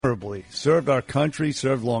honorably. Served our country,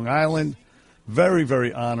 served Long Island very,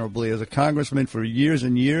 very honorably as a congressman for years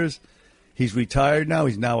and years. He's retired now.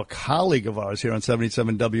 He's now a colleague of ours here on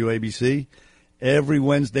 77 WABC. Every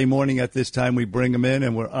Wednesday morning at this time, we bring him in,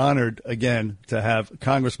 and we're honored again to have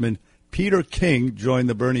Congressman Peter King join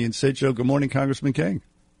the Bernie and Sid show. Good morning, Congressman King.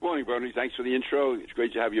 Good morning, Bernie. Thanks for the intro. It's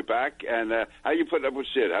great to have you back. And how you putting up with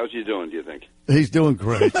Sid? How's he doing, do you think? He's doing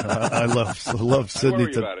great. I love Sidney. I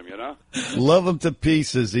worry about him, you know? Love him to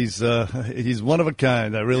pieces. He's one of a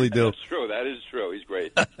kind. I really do. That's true. That is true. He's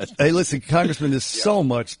great. Hey, listen, Congressman, there's so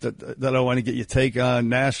much that I want to get your take on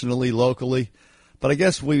nationally, locally. But I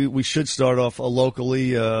guess we should start off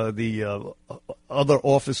locally. The other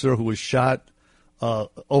officer who was shot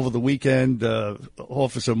over the weekend,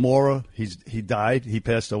 Officer Mora, he died. He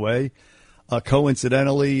passed away.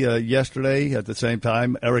 Coincidentally, yesterday at the same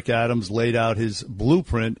time, Eric Adams laid out his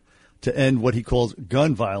blueprint to end what he calls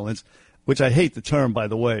gun violence, which I hate the term, by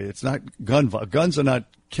the way. It's not guns are not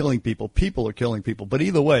killing people. People are killing people. But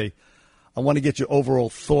either way, I want to get your overall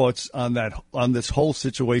thoughts on this whole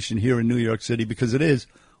situation here in New York City, because it is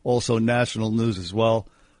also national news as well.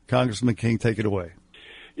 Congressman King, take it away.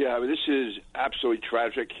 Yeah, I mean, this is absolutely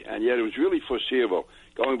tragic, and yet it was really foreseeable.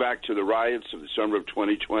 Going back to the riots of the summer of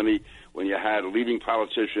 2020, when you had leading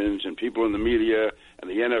politicians and people in the media and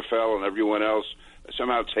the NFL and everyone else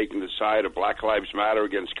somehow taking the side of Black Lives Matter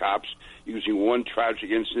against cops, using one tragic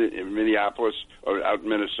incident in Minneapolis or out in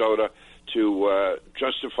Minnesota to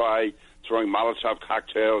justify throwing Molotov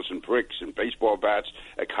cocktails and bricks and baseball bats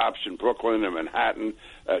at cops in Brooklyn and Manhattan,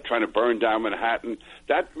 trying to burn down Manhattan.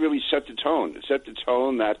 That really set the tone. It set the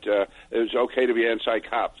tone that it was okay to be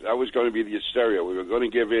anti-cop. That was going to be the hysteria. We were going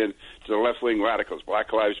to give in to the left-wing radicals,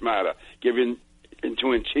 Black Lives Matter, give in into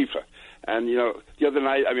Antifa. And, you know, the other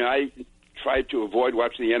night, I mean, I tried to avoid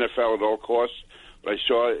watching the NFL at all costs, but I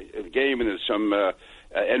saw a game and there's some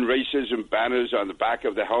end racism banners on the back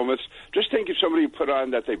of the helmets. Just think if somebody put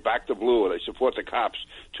on that they back the blue or they support the cops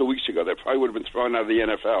 2 weeks ago, they probably would have been thrown out of the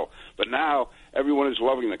NFL. But now everyone is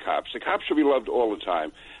loving the cops. The cops should be loved all the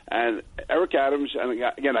time. And Eric Adams, and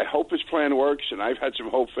again, I hope his plan works, and I've had some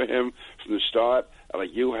hope for him from the start, like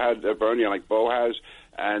you had, Bernie, and like Bo has.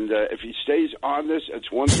 And if he stays on this,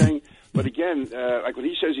 it's one thing. But again, like when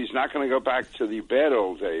he says he's not going to go back to the bad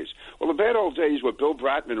old days. Well, the bad old days were Bill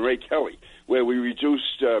Bratton and Ray Kelly, where we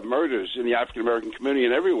reduced murders in the African-American community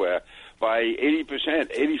and everywhere by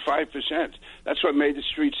 80%, 85%. That's what made the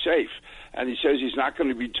streets safe. And he says he's not going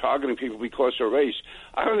to be targeting people because of race.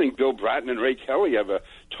 I don't think Bill Bratton and Ray Kelly ever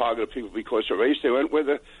targeted people because of race. They went where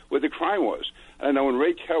the crime was. And I know when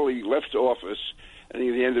Ray Kelly left office, I think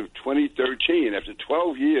at the end of 2013, after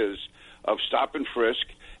 12 years of stop and frisk,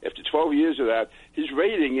 after 12 years of that, his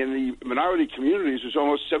rating in the minority communities was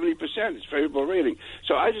almost 70%, his favorable rating.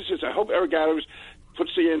 So I hope Eric Adams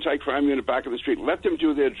puts the anti-crime unit back on the street. Let them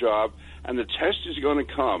do their job, and the test is going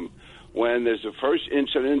to come when there's the first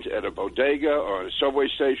incident at a bodega or a subway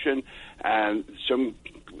station, and some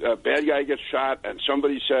bad guy gets shot, and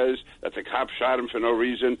somebody says that the cop shot him for no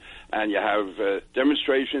reason, and you have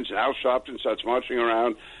demonstrations, and Al Sharpton starts marching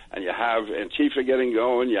around, and you have Antifa getting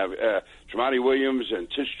going, you have Jumaane Williams and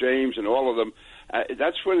Tish James and all of them.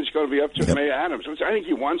 That's when it's going to be up to Mayor Adams. I think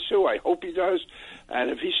he wants to. I hope he does. And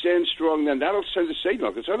if he stands strong, then that'll send a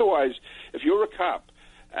signal. Because otherwise, if you're a cop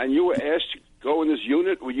and you were asked to go in this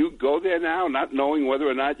unit, will you go there now, not knowing whether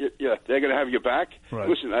or not they're going to have your back? Right.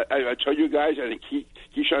 Listen, I tell you guys, I think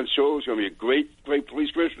Keechant Sewell is going to be a great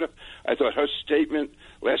police commissioner. I thought her statement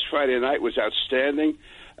last Friday night was outstanding.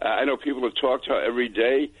 I know people have talked to her every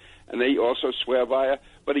day, and they also swear by her.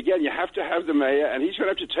 But again, you have to have the mayor, and he's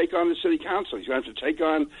going to have to take on the city council. He's going to have to take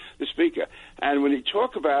on the speaker. And when you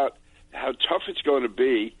talk about how tough it's going to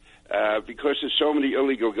be because there's so many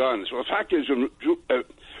illegal guns, well, the fact is when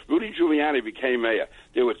Rudy Giuliani became mayor,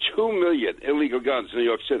 there were 2 million illegal guns in New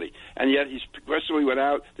York City, and yet he progressively went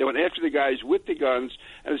out. They went after the guys with the guns,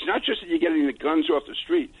 and it's not just that you're getting the guns off the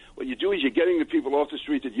street. What you do is you're getting the people off the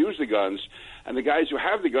street that use the guns, and the guys who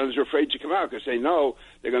have the guns are afraid to come out because they know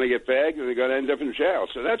they're going to get bagged and they're going to end up in jail.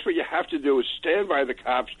 So that's what you have to do is stand by the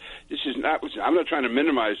cops. This is not, listen, I'm not trying to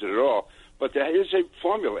minimize it at all, but there is a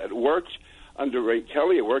formula. It worked under Ray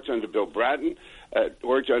Kelly. It worked under Bill Bratton. It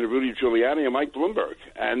worked under Rudy Giuliani and Mike Bloomberg.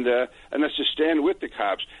 And that's to stand with the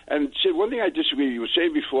cops. And Sid, one thing I disagree with, you were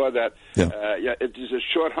saying before that it is a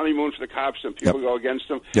short honeymoon for the cops and people go against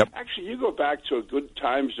them. Yep. Actually, you go back to good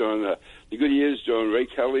times during the good years during Ray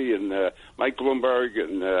Kelly and Mike Bloomberg,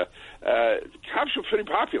 and cops were pretty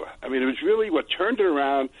popular. I mean, it was really what turned it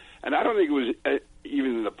around, and I don't think it was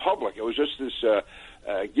even in the public. It was just this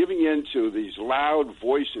giving in to these loud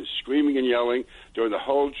voices screaming and yelling during the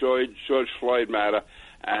whole George Floyd matter.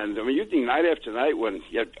 And, I mean, you think night after night when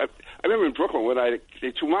I remember in Brooklyn when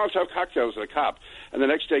they threw Molotov cocktails at a cop, and the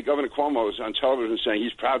next day Governor Cuomo was on television saying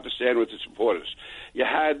he's proud to stand with his supporters. You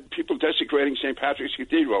had people desecrating St. Patrick's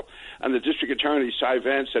Cathedral, and the district attorney, Cy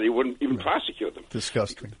Vance, said he wouldn't even prosecute them.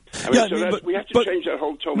 Disgusting. I mean, we have to change that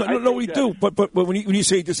whole tone. No, we do. But when you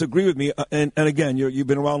say disagree with me, and again, you've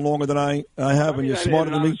been around longer than I have, and you're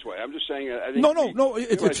smarter than me. I'm just saying. I think no,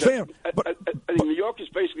 it's fair. I think New York is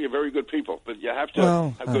basically a very good people, but you have to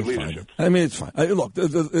have good leadership. I mean, it's fine. Look,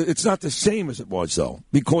 it's not the same as it was, though,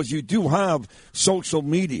 because you do have social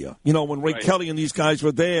media. You know, when Ray Kelly and these guys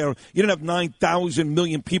were there, you didn't have 9,000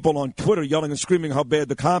 million people on Twitter yelling and screaming how bad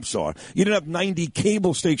the cops are. You didn't have 90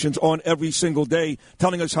 cable stations on every single day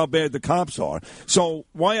telling us how bad the cops are. So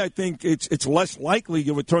why I think it's less likely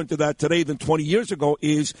you return to that today than 20 years ago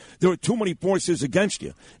is there are too many forces against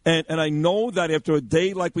you. And I know that after a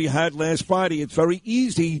day like we had last Friday, it's very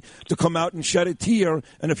easy to come out and shed a tear.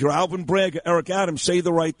 And if you're Alvin Bragg or Eric Adams, say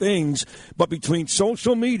the right things. But between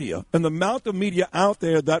social media and the amount of media out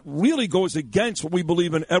there that really goes against what we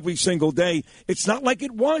believe in every single day, it's not like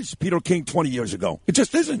it was, Peter King, 20 years ago. It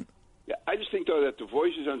just isn't. Yeah, I just think, though, that the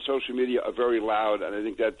voices on social media are very loud, and I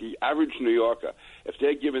think that the average New Yorker, if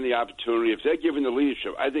they're given the opportunity, if they're given the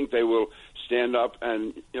leadership, I think they will stand up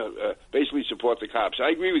and basically support the cops. I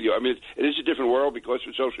agree with you. I mean, it is a different world because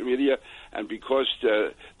of social media and because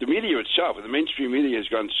the media itself, the mainstream media, has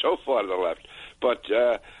gone so far to the left. But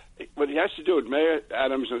what he has to do with Mayor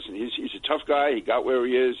Adams, listen, he's a tough guy. He got where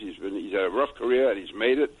he is. He's had a rough career, and he's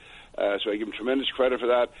made it. So I give him tremendous credit for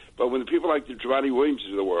that. But when the people like the Giovanni Williamses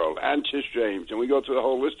of the world and Tish James, and we go through the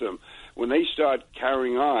whole list of them, when they start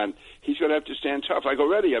carrying on, he's going to have to stand tough. Like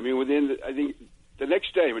already, I mean, I think the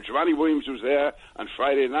next day, when Giovanni Williams was there on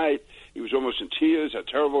Friday night, he was almost in tears, how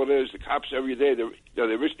terrible it is. The cops every day, they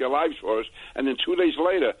risk their lives for us. And then 2 days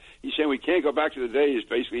later, he's saying we can't go back to the days,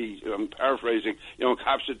 basically, I'm paraphrasing,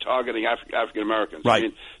 cops are targeting African Americans. Right. I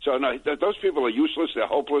mean, so no, those people are useless, they're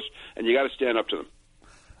hopeless, and you got to stand up to them.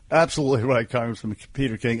 Absolutely right, Congressman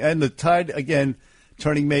Peter King. And the tide, again,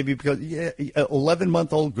 turning maybe because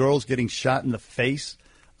 11-month-old girls getting shot in the face.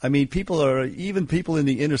 I mean, even people in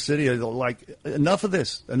the inner city are like, enough of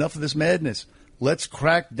this madness. Let's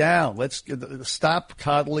crack down. Let's stop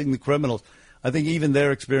coddling the criminals. I think even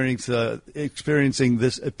they're experiencing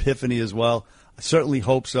this epiphany as well. I certainly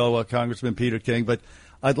hope so, Congressman Peter King. But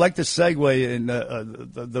I'd like to segue in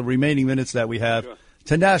the remaining minutes that we have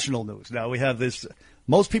to national news. Now, we have this.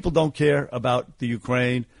 Most people don't care about the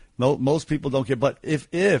Ukraine. Most people don't care. But if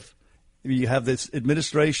you have this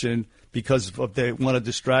administration, because they want to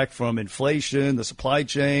distract from inflation, the supply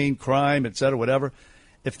chain, crime, et cetera, whatever,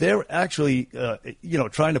 if they're actually,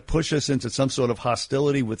 trying to push us into some sort of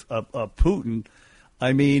hostility with Putin,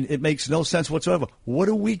 I mean, it makes no sense whatsoever. What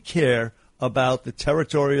do we care about the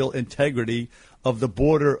territorial integrity of the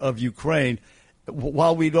border of Ukraine,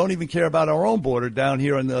 while we don't even care about our own border down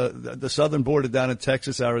here on the southern border down in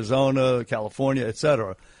Texas, Arizona, California, et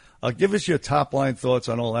cetera? Give us your top-line thoughts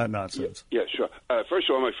on all that nonsense. Yeah, sure. First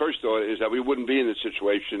of all, my first thought is that we wouldn't be in this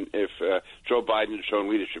situation if Joe Biden had shown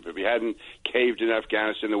leadership. If he hadn't caved in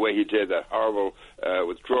Afghanistan the way he did, that horrible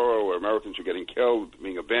withdrawal where Americans were getting killed,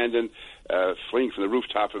 being abandoned, fleeing from the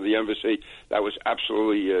rooftop of the embassy, that was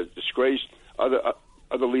absolutely disgraced.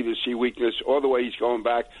 Other leaders see weakness. All the way he's going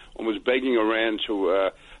back and was begging Iran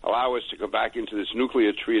to allow us to go back into this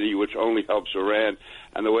nuclear treaty, which only helps Iran,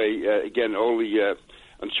 and the way, only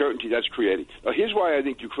uncertainty that's creating. Now, here's why I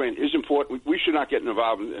think Ukraine is important. We should not get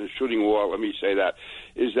involved in a shooting war, let me say that,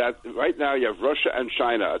 is that right now you have Russia and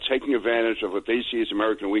China taking advantage of what they see as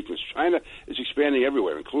American weakness. China is expanding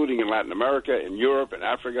everywhere, including in Latin America, in Europe, in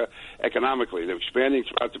Africa, economically. They're expanding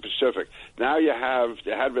throughout the Pacific. Now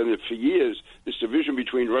there had been for years this division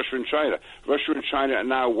between Russia and China. Russia and China are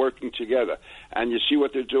now working together. And you see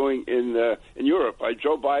what they're doing in Europe by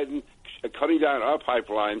Joe Biden shutting down our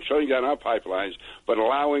pipelines, but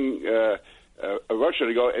allowing Russia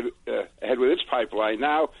to go ahead with its pipeline.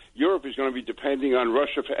 Now Europe is going to be depending on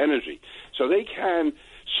Russia for energy. So they can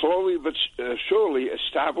slowly but surely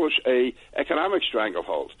establish a economic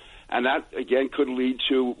stranglehold. And that, again, could lead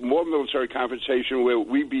to more military confrontation where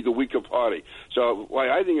we be the weaker party. So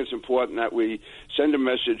why I think it's important that we send a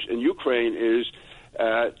message in Ukraine is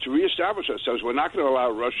to reestablish ourselves. We're not going to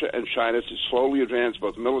allow Russia and China to slowly advance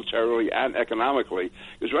both militarily and economically.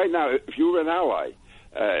 Because right now, if you were an ally,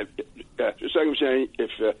 Just like I'm saying,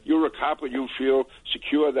 if you're a cop and you feel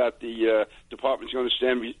secure that the department's going to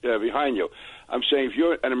stand behind you, I'm saying if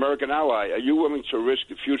you're an American ally, are you willing to risk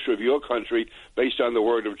the future of your country based on the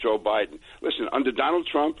word of Joe Biden? Listen, under Donald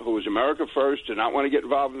Trump, who was America first, did not want to get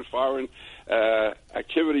involved in foreign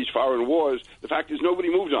activities, foreign wars, the fact is nobody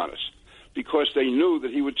moved on us because they knew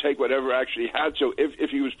that he would take whatever action he had to if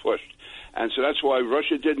he was pushed. And so that's why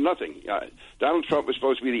Russia did nothing. Donald Trump was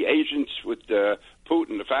supposed to be the agent with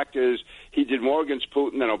Putin. The fact is he did more against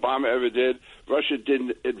Putin than Obama ever did. Russia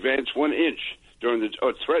didn't advance 1 inch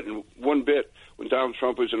or threaten one bit when Donald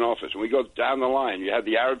Trump was in office. And we go down the line, you had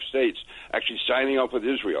the Arab states actually signing up with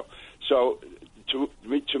Israel. So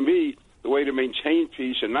to me, the way to maintain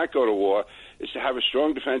peace and not go to war is to have a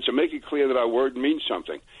strong defense and make it clear that our word means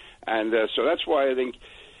something. And so that's why I think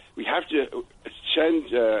we have to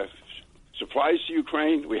send supplies to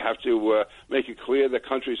Ukraine. We have to make it clear that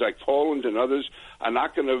countries like Poland and others are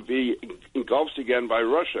not going to be engulfed again by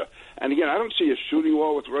Russia. And again, I don't see a shooting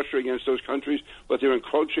war with Russia against those countries, but they're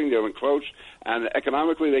encroached, and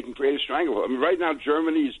economically they can create a stranglehold. I mean, right now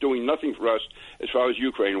Germany is doing nothing for us as far as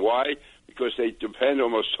Ukraine. Why? Because they depend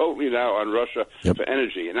almost totally now on Russia for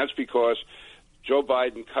energy, and that's because Joe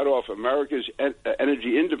Biden cut off America's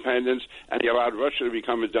energy independence, and he allowed Russia to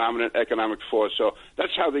become a dominant economic force. So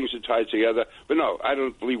that's how things are tied together. But no, I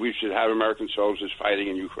don't believe we should have American soldiers fighting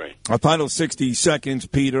in Ukraine. Our final 60 seconds,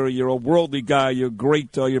 Peter. You're a worldly guy. You're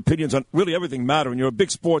great. Your opinions on really everything matter, and you're a big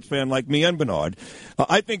sports fan like me and Bernard.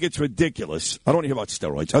 I think it's ridiculous. I don't want to hear about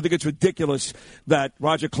steroids. I think it's ridiculous that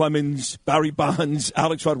Roger Clemens, Barry Bonds,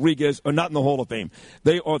 Alex Rodriguez are not in the Hall of Fame.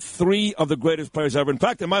 They are three of the greatest players ever. In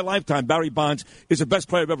fact, in my lifetime, Barry Bonds is the best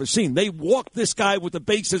player I've ever seen. They walked this guy with the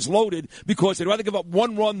bases loaded because they'd rather give up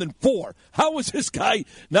 1 run than 4. How is this guy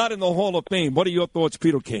not in the Hall of Fame? What are your thoughts,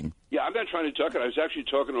 Peter King? Yeah, I'm not trying to talk it. I was actually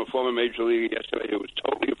talking to a former major leaguer yesterday who was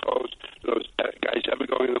totally opposed to those guys ever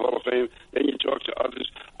going in the Hall of Fame. Then you talk to others.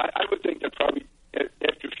 I would think that probably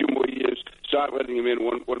after a few more years, start letting them in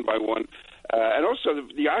one by one. And also,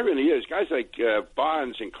 the irony is, guys like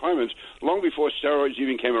Bonds and Clemens, long before steroids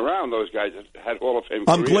even came around, those guys had Hall of Fame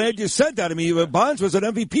careers. I'm glad you said that. I mean, Bonds was an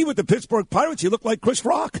MVP with the Pittsburgh Pirates. He looked like Chris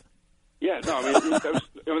Rock. Yeah, no, I mean,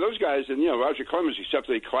 those guys, and, Roger Clemens, except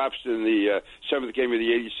that he collapsed in the 7th game of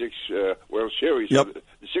the 86 World Series, the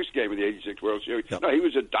 6th game of the 86 World Series. Yep. No, he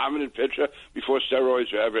was a dominant pitcher before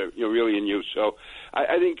steroids were ever really in use. So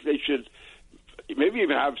I think they should maybe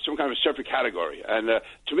even have some kind of a separate category. And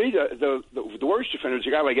to me, the worst offender is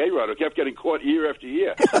a guy like A-Rod who kept getting caught year after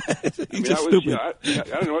year. He's just stupid. I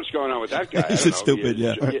don't know what's going on with that guy. He's just stupid,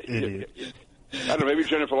 Idiot. I don't know. Maybe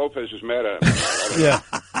Jennifer Lopez was mad at him. Yeah.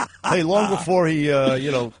 Hey, long before he,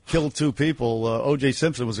 killed 2 people, O.J.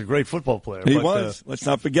 Simpson was a great football player. He was. Let's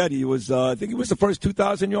not forget, he was. I think he was the first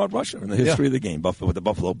 2,000-yard rusher in the history of the game with the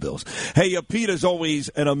Buffalo Bills. Hey, Pete, as always,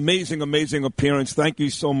 an amazing, amazing appearance. Thank you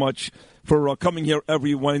so much for coming here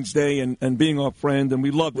every Wednesday and being our friend, and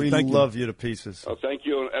we love you. We love you to pieces. Oh, thank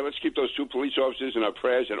you. And let's keep those 2 police officers in our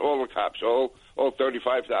prayers and all the cops, all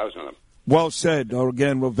 35,000 of them. Well said.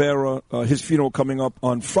 Again, Rivera, his funeral coming up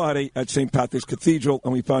on Friday at St. Patrick's Cathedral,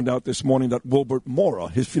 and we found out this morning that Wilbert Mora,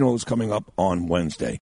 his funeral is coming up on Wednesday.